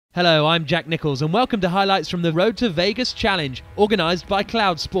Hello, I'm Jack Nichols and welcome to highlights from the Road to Vegas Challenge, organised by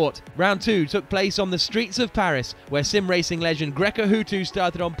Cloud Sport. Round 2 took place on the streets of Paris, where sim racing legend Greka Hutu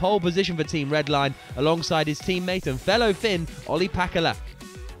started on pole position for Team Redline alongside his teammate and fellow Finn, Olli Pakala.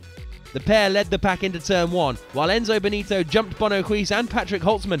 The pair led the pack into turn 1, while Enzo Benito jumped Bono Huis and Patrick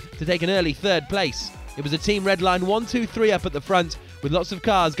Holtzman to take an early third place. It was a Team Redline 1-2-3 up at the front, with lots of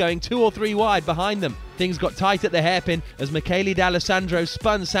cars going 2 or 3 wide behind them. Things got tight at the hairpin as Michele D'Alessandro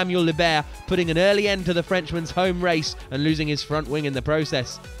spun Samuel Libert, putting an early end to the Frenchman's home race and losing his front wing in the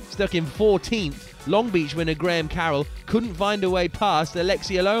process. Stuck in 14th, Long Beach winner Graham Carroll couldn't find a way past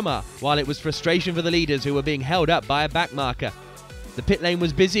Alexi Alomar, while it was frustration for the leaders who were being held up by a backmarker. The pit lane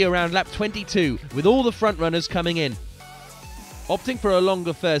was busy around lap 22, with all the front runners coming in. Opting for a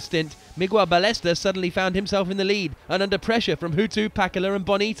longer first stint, Miguel Ballesta suddenly found himself in the lead and under pressure from Hutu, Pakala and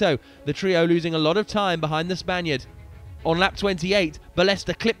Bonito, the trio losing a lot of time behind the Spaniard. On lap 28,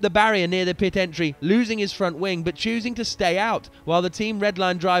 Ballesta clipped the barrier near the pit entry, losing his front wing but choosing to stay out, while the Team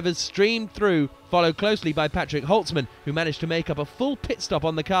Redline drivers streamed through, followed closely by Patrick Holtzman, who managed to make up a full pit stop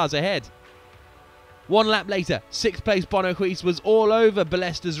on the cars ahead. 1 lap later, 6th place Bono Huis was all over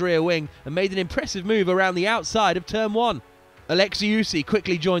Ballesta's rear wing and made an impressive move around the outside of turn 1. Alexi Usi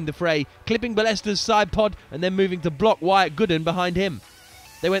quickly joined the fray, clipping Ballesta's side pod and then moving to block Wyatt Gooden behind him.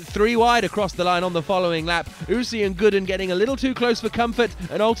 They went 3 wide across the line on the following lap, Usi and Gooden getting a little too close for comfort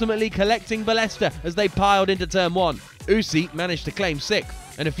and ultimately collecting Ballesta as they piled into turn 1. Usi managed to claim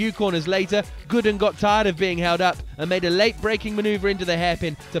 6th, and a few corners later, Gooden got tired of being held up and made a late braking manoeuvre into the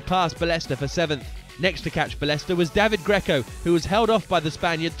hairpin to pass Ballesta for 7th. Next to catch Ballesta was David Greco, who was held off by the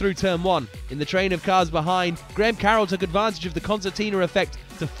Spaniard through turn 1. In the train of cars behind, Graham Carroll took advantage of the concertina effect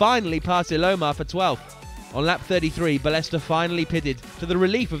to finally pass Ilomar for 12th. On lap 33, Ballesta finally pitted, to the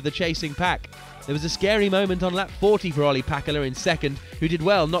relief of the chasing pack. There was a scary moment on lap 40 for Olli Pakala in 2nd, who did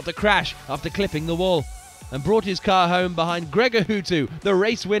well not to crash after clipping the wall, and brought his car home behind Greka Hutu, the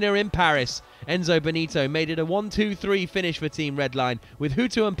race winner in Paris. Enzo Benito made it a 1-2-3 finish for Team Redline, with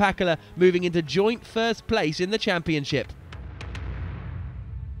Hutu and Pakala moving into joint first place in the championship.